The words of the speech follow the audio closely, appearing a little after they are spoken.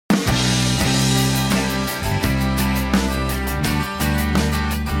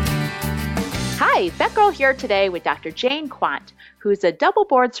Hi, VETGirl here today with Dr. Jane Quandt, who's a double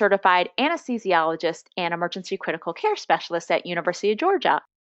board certified anesthesiologist and emergency critical care specialist at University of Georgia.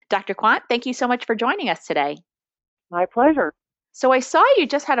 Dr. Quandt, thank you so much for joining us today. My pleasure. So I saw you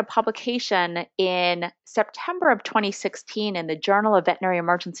just had a publication in September of 2016 in the Journal of Veterinary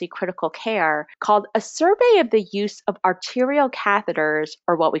Emergency Critical Care called A Survey of the Use of Arterial Catheters,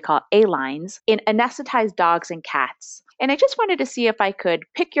 or what we call A-lines, in Anesthetized Dogs and Cats. And I just wanted to see if I could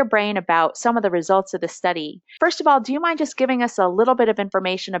pick your brain about some of the results of the study. First of all, do you mind just giving us a little bit of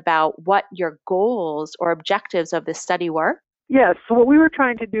information about what your goals or objectives of this study were? Yes, so what we were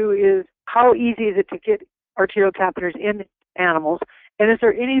trying to do is how easy is it to get arterial catheters in animals, and is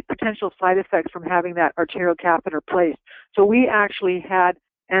there any potential side effects from having that arterial catheter placed? So we actually had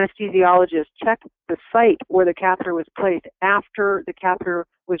anesthesiologists check the site where the catheter was placed after the catheter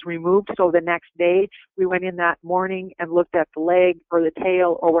was removed. So the next day, we went in that morning and looked at the leg or the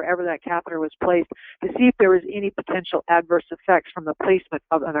tail or wherever that catheter was placed to see if there was any potential adverse effects from the placement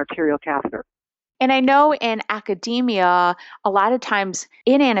of an arterial catheter. And I know in academia, a lot of times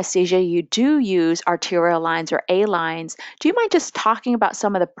in anesthesia, you do use arterial lines or A lines. Do you mind just talking about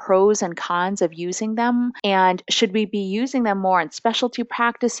some of the pros and cons of using them? And should we be using them more in specialty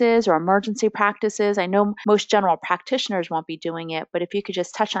practices or emergency practices? I know most general practitioners won't be doing it, but if you could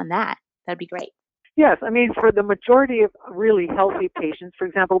just touch on that, that'd be great. Yes, I mean, for the majority of really healthy patients, for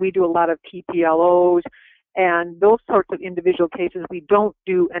example, we do a lot of TPLOs, and those sorts of individual cases, we don't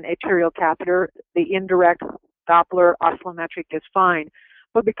do an arterial catheter. The indirect Doppler oscillometric is fine.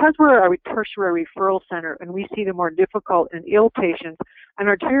 But because we're a tertiary referral center and we see the more difficult and ill patients, an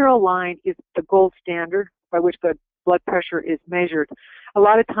arterial line is the gold standard by which the blood pressure is measured. A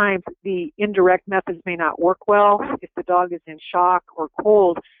lot of times the indirect methods may not work well. If the dog is in shock or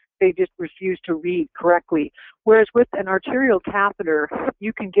cold, they just refuse to read correctly. Whereas with an arterial catheter,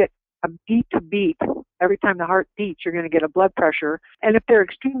 you can get a beat to beat. Every time the heart beats, you're going to get a blood pressure. And if they're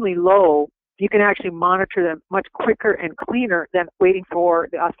extremely low, you can actually monitor them much quicker and cleaner than waiting for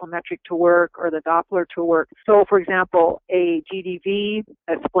the oscillometric to work or the Doppler to work. So, for example, a GDV,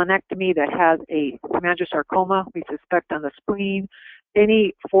 a splenectomy that has a hemangiosarcoma, we suspect on the spleen,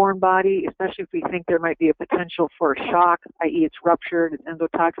 any foreign body, especially if we think there might be a potential for shock, i.e. it's ruptured, it's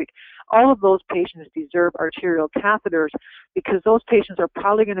endotoxic, all of those patients deserve arterial catheters because those patients are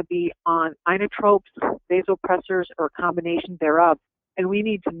probably going to be on inotropes, vasopressors, or a combination thereof. And we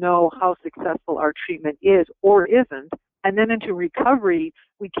need to know how successful our treatment is or isn't. And then into recovery,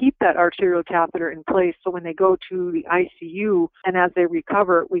 we keep that arterial catheter in place so when they go to the ICU and as they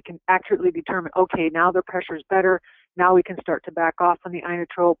recover, we can accurately determine, okay, now their pressure is better. Now we can start to back off on the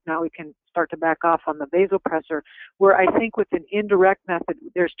inotrope. Now we can start to back off on the vasopressor, where I think with an indirect method,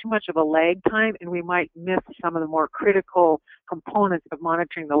 there's too much of a lag time and we might miss some of the more critical components of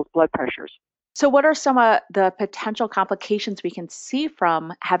monitoring those blood pressures. So what are some of the potential complications we can see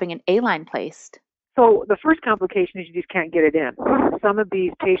from having an A-line placed? So the first complication is you just can't get it in. Some of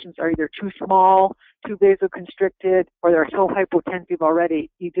these patients are either too small, too vasoconstricted, or they're so hypotensive already,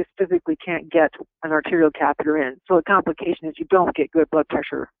 you just physically can't get an arterial catheter in. So the complication is you don't get good blood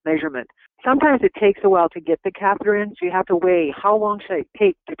pressure measurement. Sometimes it takes a while to get the catheter in, so you have to weigh how long should it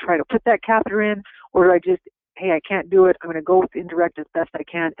take to try to put that catheter in, or do I just, hey, I can't do it, I'm going to go with indirect as best I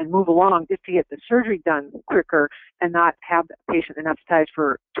can and move along just to get the surgery done quicker and not have the patient anesthetized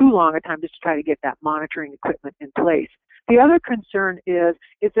for too long a time just to try to get that monitoring equipment in place. The other concern is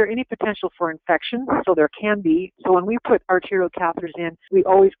there any potential for infection? So there can be. So when we put arterial catheters in, we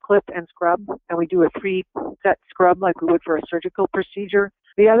always clip and scrub, and we do a 3-set scrub like we would for a surgical procedure.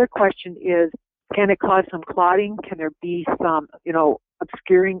 The other question is, can it cause some clotting? Can there be some,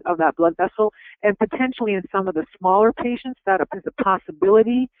 obscuring of that blood vessel? And potentially in some of the smaller patients, that is a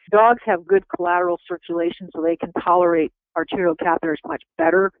possibility. Dogs have good collateral circulation, so they can tolerate arterial catheters much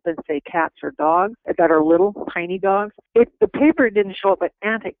better than, say, cats or dogs that are little, tiny dogs. The paper didn't show it, but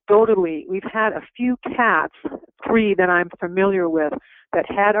anecdotally, we've had a few cats, 3 that I'm familiar with, that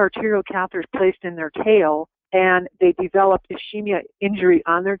had arterial catheters placed in their tail, and they developed ischemia injury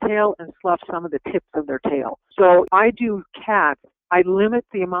on their tail and sloughed some of the tips of their tail. So I do cats. I limit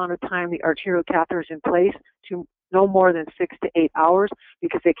the amount of time the arterial catheter is in place to no more than 6 to 8 hours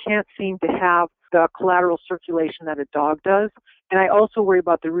because they can't seem to have the collateral circulation that a dog does. And I also worry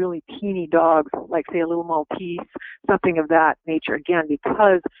about the really teeny dogs, like, say, a little Maltese, something of that nature, again,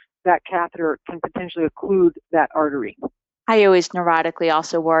 because that catheter can potentially occlude that artery. I always neurotically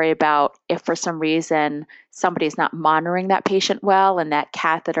also worry about if for some reason somebody's not monitoring that patient well and that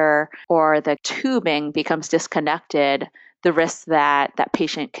catheter or the tubing becomes disconnected, the risk that that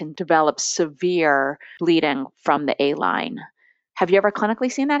patient can develop severe bleeding from the A line. Have you ever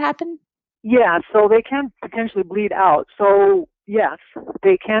clinically seen that happen? Yeah, so they can potentially bleed out. So yes,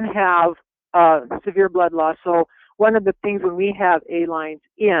 they can have severe blood loss. So one of the things when we have A lines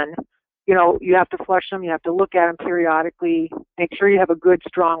in, you have to flush them, you have to look at them periodically, make sure you have a good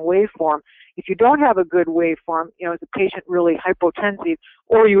strong waveform. If you don't have a good waveform, is the patient really hypotensive,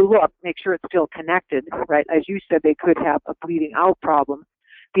 or you look, make sure it's still connected, right? As you said, they could have a bleeding out problem.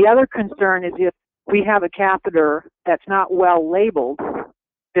 The other concern is if we have a catheter that's not well labeled,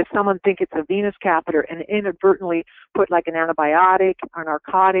 does someone think it's a venous catheter and inadvertently put like an antibiotic or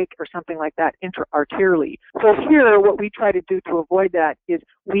narcotic or something like that intra-arterially? So here, what we try to do to avoid that is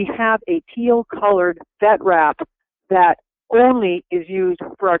we have a teal-colored vet wrap that only is used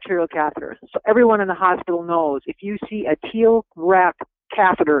for arterial catheters. So everyone in the hospital knows if you see a teal-wrapped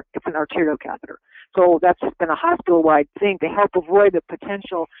catheter, it's an arterial catheter. So that's been a hospital-wide thing to help avoid the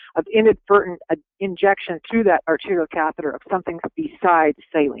potential of inadvertent injection through that arterial catheter of something besides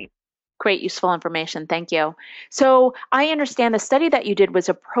saline. Great, useful information. Thank you. So I understand the study that you did was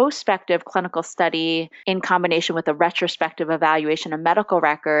a prospective clinical study in combination with a retrospective evaluation of medical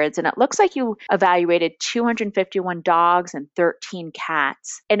records. And it looks like you evaluated 251 dogs and 13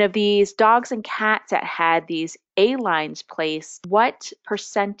 cats. And of these dogs and cats that had these A lines placed, what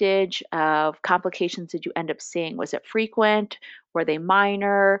percentage of complications did you end up seeing? Was it frequent? Were they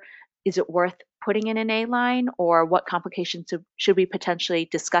minor? Is it worth putting in an A line, or what complications should we potentially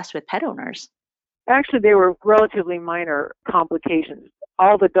discuss with pet owners? Actually, they were relatively minor complications.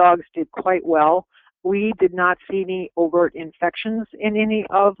 All the dogs did quite well. We did not see any overt infections in any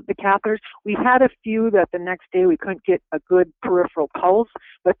of the catheters. We had a few that the next day we couldn't get a good peripheral pulse,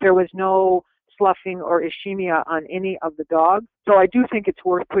 but there was no sloughing or ischemia on any of the dogs. So I do think it's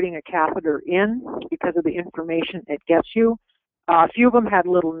worth putting a catheter in because of the information it gets you. A few of them had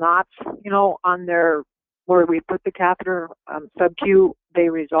little knots, on their, where we put the catheter, sub-Q, they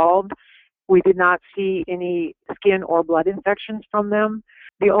resolved. We did not see any skin or blood infections from them.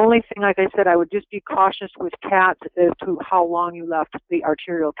 The only thing, like I said, I would just be cautious with cats as to how long you left the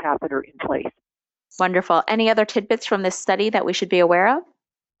arterial catheter in place. Wonderful. Any other tidbits from this study that we should be aware of?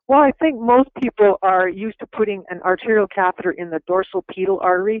 Well, I think most people are used to putting an arterial catheter in the dorsal pedal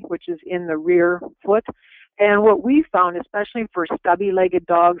artery, which is in the rear foot. And what we found, especially for stubby-legged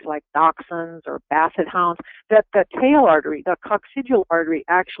dogs like dachshunds or basset hounds, that the tail artery, the coccygeal artery,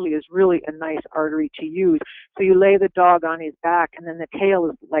 actually is really a nice artery to use. So you lay the dog on his back, and then the tail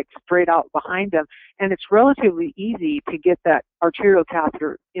is like straight out behind him. And it's relatively easy to get that arterial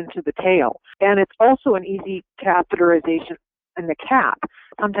catheter into the tail. And it's also an easy catheterization in the cat.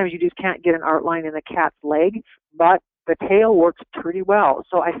 Sometimes you just can't get an art line in the cat's leg, but the tail works pretty well.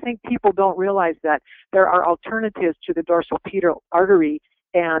 So I think people don't realize that there are alternatives to the dorsal pedal artery,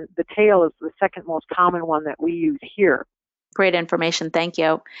 and the tail is the second most common one that we use here. Great information. Thank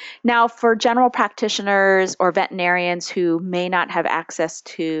you. Now, for general practitioners or veterinarians who may not have access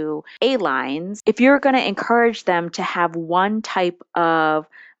to A lines, if you're going to encourage them to have one type of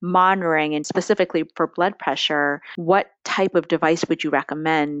monitoring, and specifically for blood pressure, what type of device would you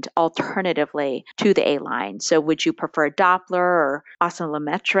recommend alternatively to the A line? So would you prefer Doppler or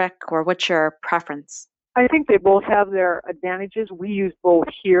oscillometric, or what's your preference? I think they both have their advantages. We use both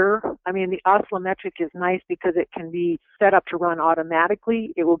here. I mean, the oscillometric is nice because it can be set up to run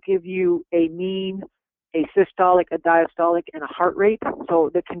automatically. It will give you a mean, a systolic, a diastolic, and a heart rate.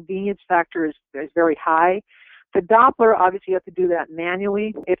 So the convenience factor is very high. The Doppler, obviously you have to do that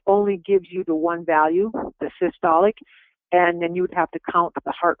manually. It only gives you the one value, the systolic, and then you would have to count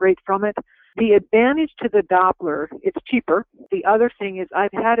the heart rate from it. The advantage to the Doppler, it's cheaper. The other thing is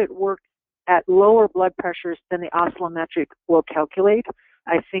I've had it work at lower blood pressures than the oscillometric will calculate.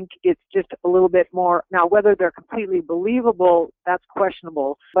 I think it's just a little bit more. Now, whether they're completely believable, that's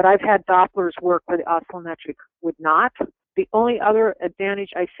questionable. But I've had Dopplers work where the oscillometric would not. The only other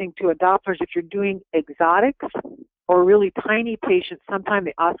advantage, I think, to a Doppler is if you're doing exotics or really tiny patients, sometimes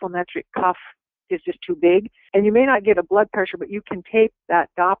the oscillometric cuff is just too big. And you may not get a blood pressure, but you can tape that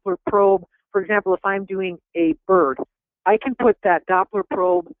Doppler probe. For example, if I'm doing a bird, I can put that Doppler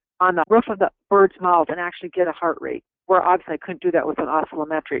probe on the roof of the bird's mouth and actually get a heart rate, where obviously I couldn't do that with an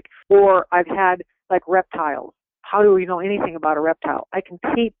oscillometric. Or I've had like reptiles. How do we know anything about a reptile? I can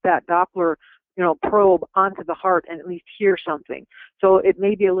tape that Doppler probe onto the heart and at least hear something. So it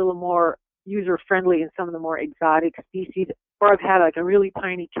may be a little more user-friendly in some of the more exotic species. Or I've had like a really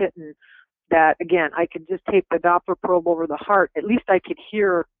tiny kitten that, again, I could just tape the Doppler probe over the heart. At least I could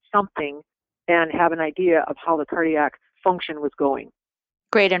hear something and have an idea of how the cardiac function was going.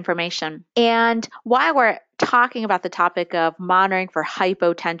 Great information. And while we're talking about the topic of monitoring for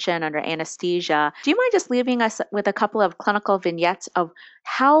hypotension under anesthesia, do you mind just leaving us with a couple of clinical vignettes of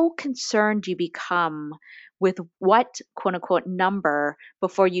how concerned you become with what quote unquote number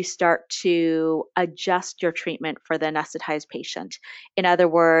before you start to adjust your treatment for the anesthetized patient? In other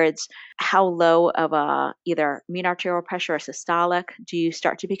words, how low of a either mean arterial pressure or systolic do you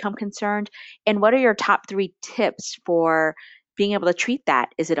start to become concerned? And what are your top 3 tips for being able to treat that?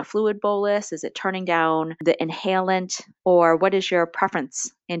 Is it a fluid bolus? Is it turning down the inhalant? Or what is your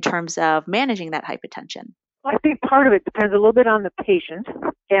preference in terms of managing that hypotension? I think part of it depends a little bit on the patient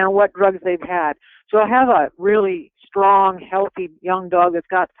and what drugs they've had. So I have a really strong, healthy young dog that's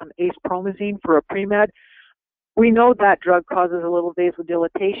got some acepromazine for a pre-med. We know that drug causes a little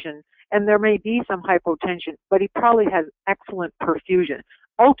vasodilatation, and there may be some hypotension, but he probably has excellent perfusion.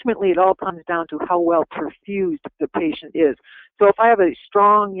 Ultimately, it all comes down to how well perfused the patient is. So if I have a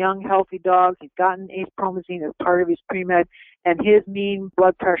strong, young, healthy dog, he's gotten acepromazine as part of his pre-med, and his mean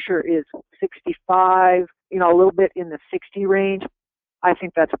blood pressure is 65, a little bit in the 60 range, I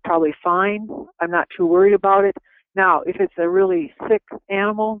think that's probably fine. I'm not too worried about it. Now, if it's a really sick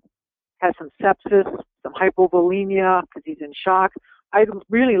animal, has some sepsis, some hypovolemia because he's in shock, I'd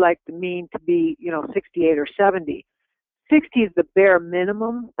really like the mean to be, 68 or 70. 60 is the bare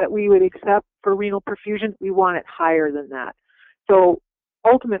minimum that we would accept for renal perfusion. We want it higher than that. So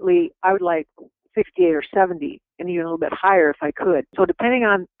ultimately, I would like 68 or 70 and even a little bit higher if I could. So depending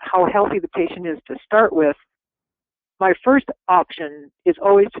on how healthy the patient is to start with, my first option is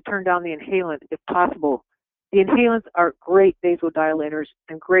always to turn down the inhalant if possible. The inhalants are great vasodilators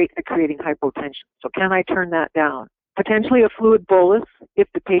and great at creating hypotension. So can I turn that down? Potentially a fluid bolus if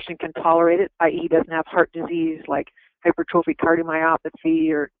the patient can tolerate it, i.e. doesn't have heart disease like hypertrophic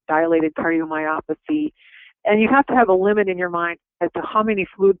cardiomyopathy or dilated cardiomyopathy. And you have to have a limit in your mind as to how many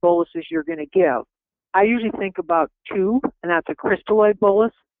fluid boluses you're going to give. I usually think about 2, and that's a crystalloid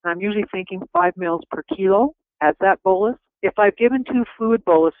bolus. And I'm usually thinking 5 mils per kilo as that bolus. If I've given 2 fluid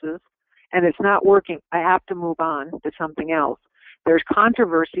boluses and it's not working, I have to move on to something else. There's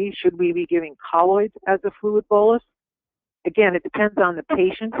controversy. Should we be giving colloids as a fluid bolus? Again, it depends on the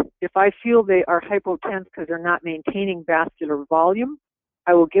patient. If I feel they are hypotense because they're not maintaining vascular volume,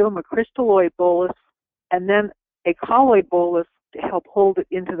 I will give them a crystalloid bolus and then a colloid bolus to help hold it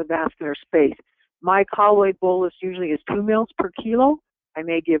into the vascular space. My colloid bolus usually is 2 mils per kilo. I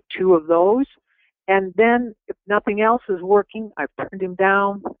may give 2 of those. And then if nothing else is working, I've turned him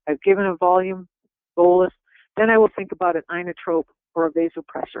down, I've given a volume bolus, then I will think about an inotrope or a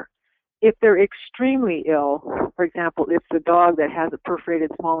vasopressor. If they're extremely ill, for example, if the dog that has a perforated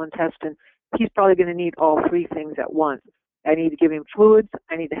small intestine, he's probably going to need all 3 things at once. I need to give him fluids,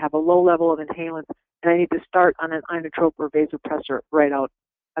 I need to have a low level of inhalant, and I need to start on an inotrope or vasopressor right out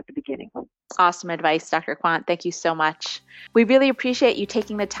at the beginning. Awesome advice, Dr. Quandt. Thank you so much. We really appreciate you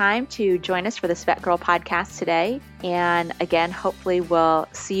taking the time to join us for this VETgirl podcast today. And again, hopefully we'll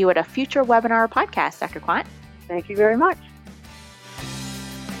see you at a future webinar or podcast, Dr. Quandt. Thank you very much.